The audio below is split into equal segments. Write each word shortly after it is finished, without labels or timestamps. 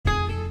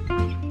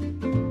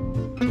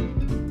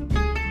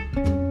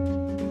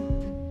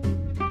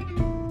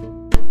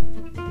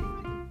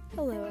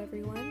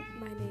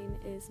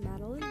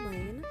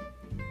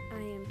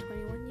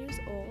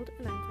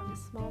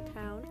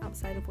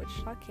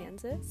Wichita,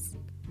 Kansas.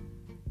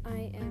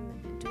 I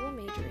am dual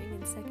majoring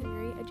in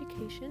secondary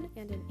education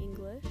and in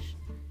English.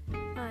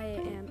 I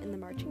am in the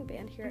marching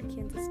band here at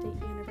Kansas State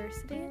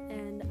University,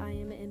 and I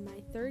am in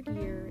my third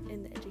year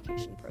in the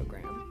education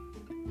program.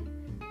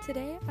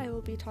 Today I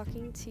will be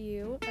talking to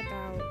you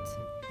about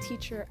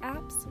teacher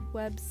apps,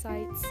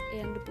 websites,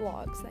 and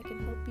blogs that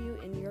can help you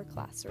in your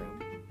classroom.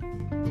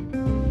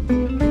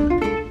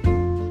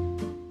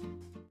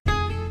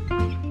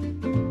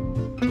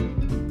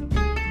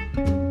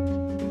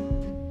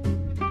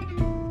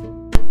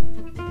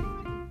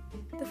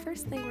 The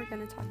first thing we're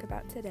going to talk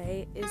about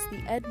today is the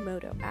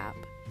Edmodo app.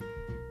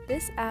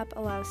 This app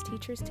allows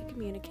teachers to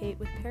communicate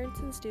with parents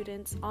and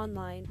students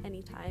online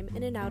anytime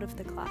in and out of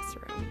the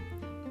classroom.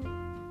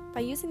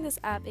 By using this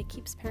app, it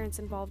keeps parents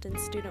involved in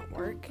student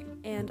work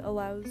and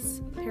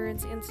allows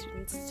parents and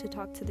students to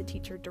talk to the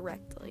teacher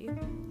directly.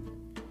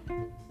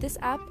 This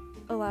app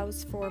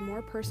allows for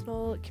more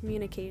personal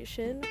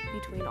communication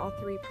between all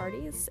three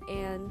parties,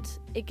 and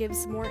it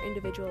gives more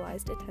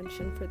individualized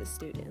attention for the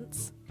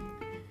students.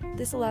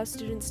 This allows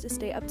students to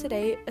stay up to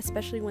date,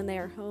 especially when they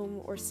are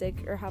home or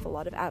sick or have a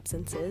lot of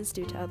absences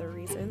due to other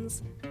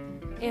reasons.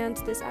 And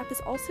this app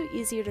is also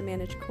easier to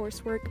manage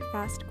coursework,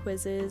 fast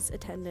quizzes,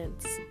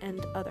 attendance,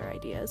 and other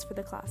ideas for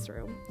the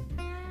classroom.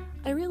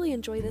 I really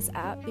enjoy this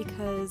app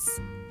because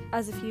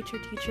as a future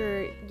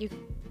teacher, you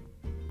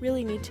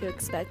really need to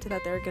expect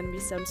that there are going to be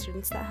some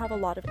students that have a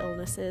lot of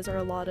illnesses or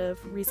a lot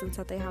of reasons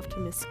that they have to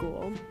miss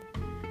school.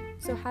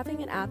 So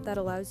having an app that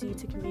allows you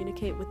to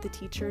communicate with the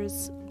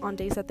teachers on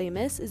days that they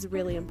miss is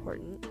really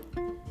important.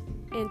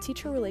 And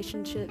teacher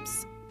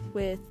relationships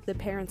with the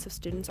parents of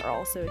students are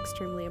also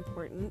extremely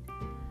important.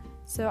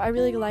 So I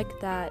really like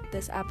that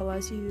this app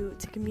allows you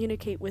to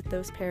communicate with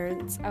those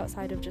parents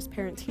outside of just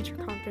parent-teacher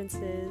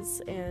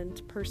conferences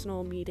and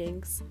personal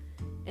meetings,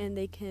 and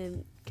they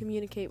can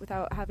communicate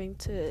without having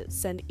to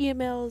send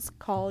emails,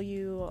 call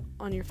you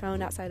on your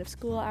phone outside of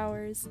school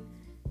hours,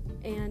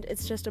 and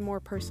it's just a more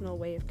personal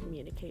way of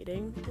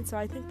communicating. And so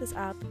I think this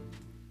app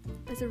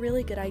is a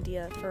really good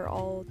idea for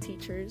all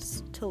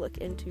teachers to look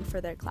into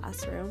for their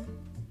classroom.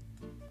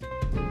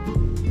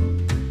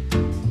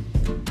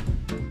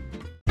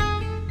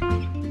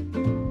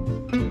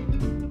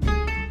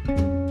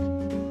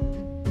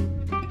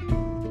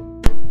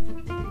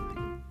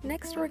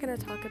 Next, we're going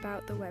to talk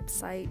about the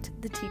website,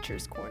 The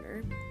Teacher's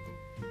Corner.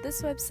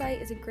 This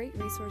website is a great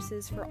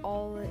resource for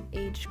all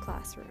age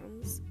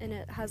classrooms, and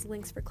it has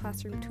links for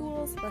classroom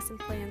tools, lesson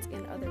plans,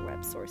 and other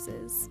web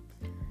sources.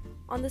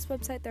 On this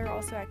website, there are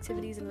also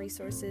activities and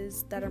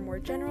resources that are more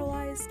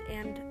generalized,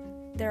 and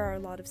there are a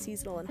lot of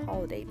seasonal and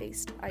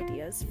holiday-based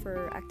ideas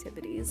for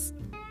activities.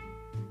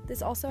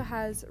 This also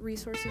has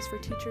resources for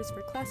teachers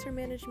for classroom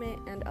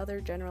management and other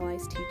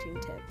generalized teaching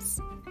tips.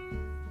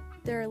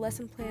 There are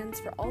lesson plans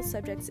for all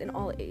subjects in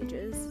all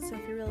ages, so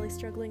if you're really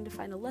struggling to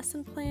find a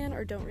lesson plan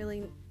or don't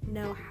really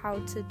know how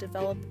to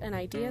develop an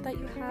idea that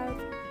you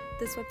have,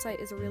 this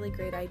website is a really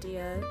great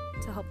idea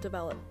to help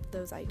develop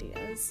those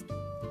ideas.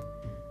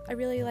 I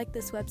really like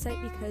this website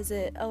because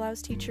it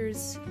allows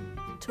teachers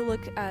to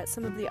look at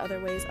some of the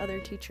other ways other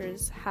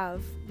teachers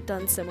have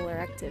done similar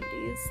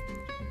activities.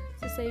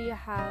 So say you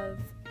have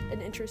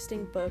an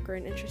interesting book or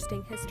an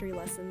interesting history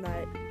lesson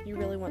that you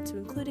really want to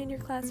include in your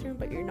classroom,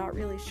 but you're not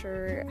really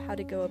sure how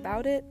to go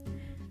about it.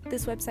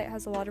 This website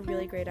has a lot of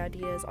really great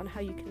ideas on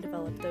how you can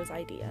develop those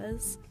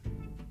ideas.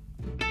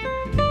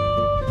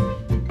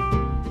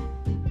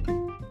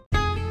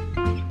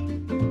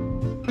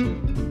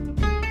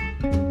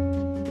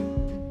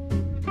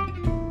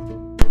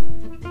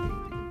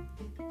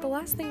 The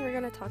last thing we're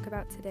going to talk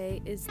about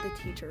today is the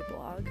teacher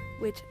blog,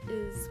 which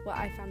is what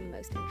I found the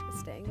most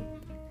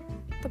interesting.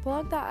 The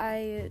blog that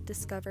I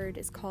discovered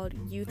is called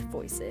Youth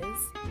Voices,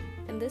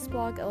 and this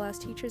blog allows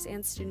teachers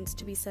and students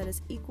to be set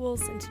as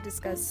equals and to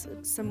discuss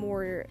some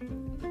more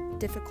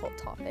difficult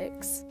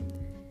topics.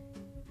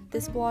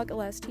 This blog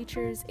allows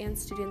teachers and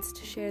students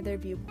to share their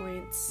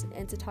viewpoints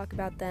and to talk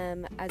about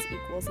them as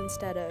equals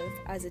instead of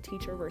as a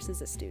teacher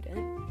versus a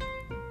student.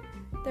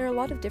 There are a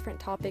lot of different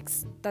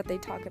topics that they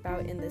talk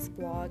about in this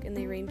blog, and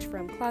they range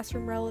from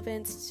classroom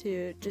relevance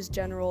to just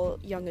general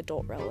young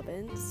adult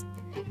relevance,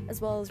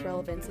 as well as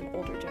relevance in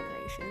older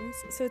generations.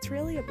 So it's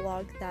really a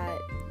blog that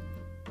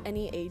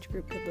any age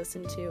group could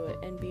listen to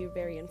and be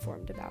very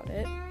informed about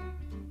it.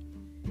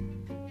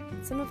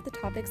 Some of the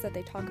topics that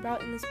they talk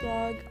about in this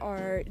blog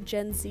are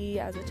Gen Z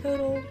as a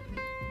total,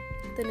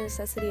 the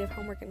necessity of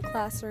homework in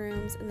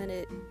classrooms, and then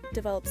it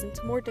develops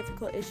into more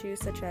difficult issues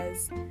such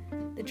as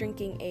the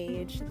drinking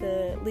age,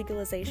 the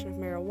legalization of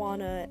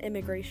marijuana,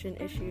 immigration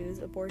issues,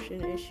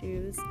 abortion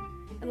issues,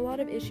 and a lot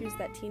of issues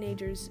that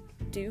teenagers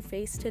do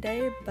face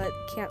today but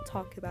can't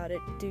talk about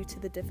it due to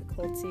the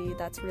difficulty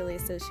that's really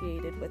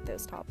associated with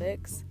those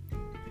topics.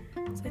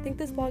 So I think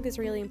this blog is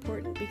really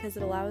important because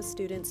it allows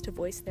students to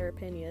voice their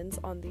opinions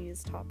on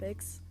these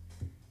topics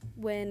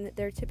when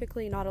they're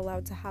typically not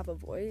allowed to have a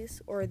voice,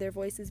 or their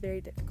voice is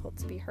very difficult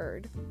to be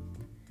heard.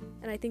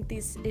 And I think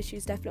these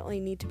issues definitely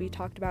need to be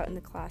talked about in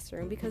the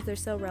classroom because they're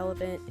so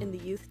relevant in the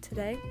youth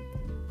today.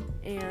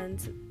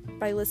 And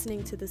by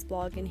listening to this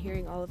blog and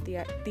hearing all of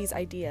these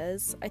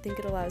ideas, I think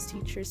it allows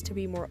teachers to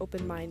be more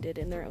open-minded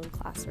in their own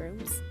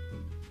classrooms.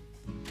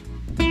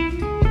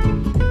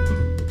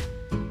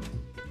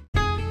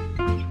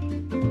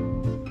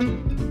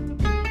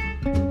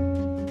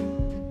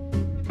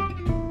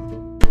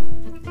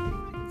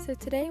 So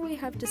today we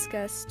have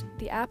discussed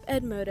the app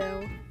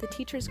Edmodo, the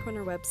Teachers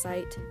Corner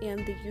website,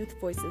 and the Youth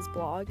Voices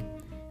blog,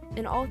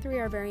 and all three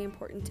are very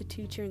important to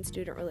teacher and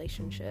student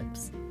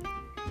relationships.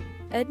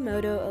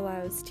 Edmodo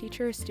allows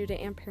teacher,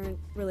 student, and parent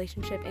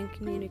relationship and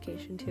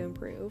communication to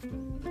improve,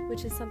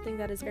 which is something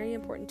that is very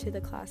important to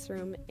the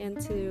classroom and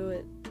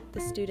to the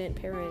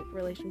student-parent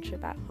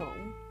relationship at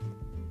home.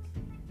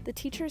 The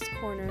Teachers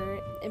Corner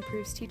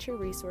improves teacher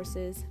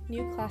resources,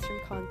 new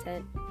classroom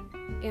content,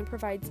 and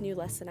provides new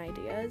lesson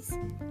ideas,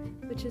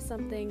 which is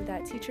something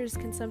that teachers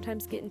can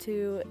sometimes get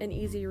into an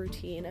easy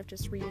routine of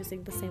just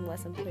reusing the same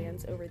lesson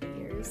plans over the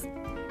years.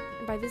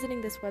 And by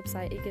visiting this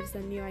website, it gives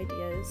them new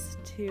ideas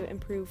to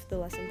improve the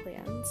lesson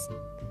plans.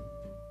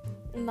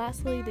 And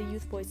lastly, the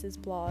Youth Voices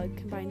blog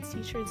combines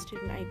teacher and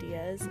student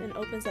ideas and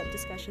opens up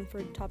discussion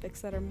for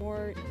topics that are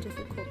more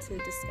difficult to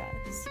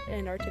discuss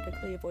and are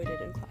typically avoided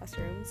in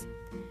classrooms.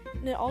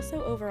 And it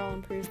also overall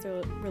improves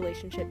the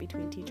relationship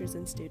between teachers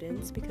and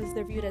students because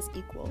they're viewed as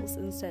equals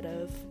instead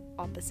of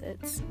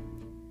opposites.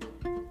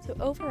 So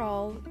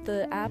overall,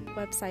 the app,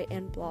 website,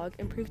 and blog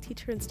improve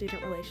teacher and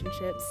student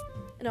relationships,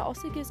 and it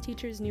also gives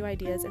teachers new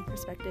ideas and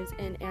perspectives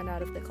in and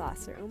out of the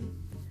classroom.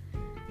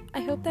 I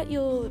hope that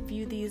you'll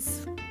view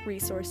these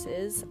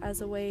resources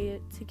as a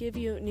way to give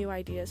you new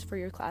ideas for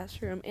your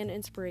classroom and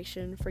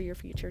inspiration for your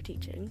future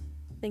teaching.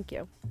 Thank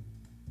you.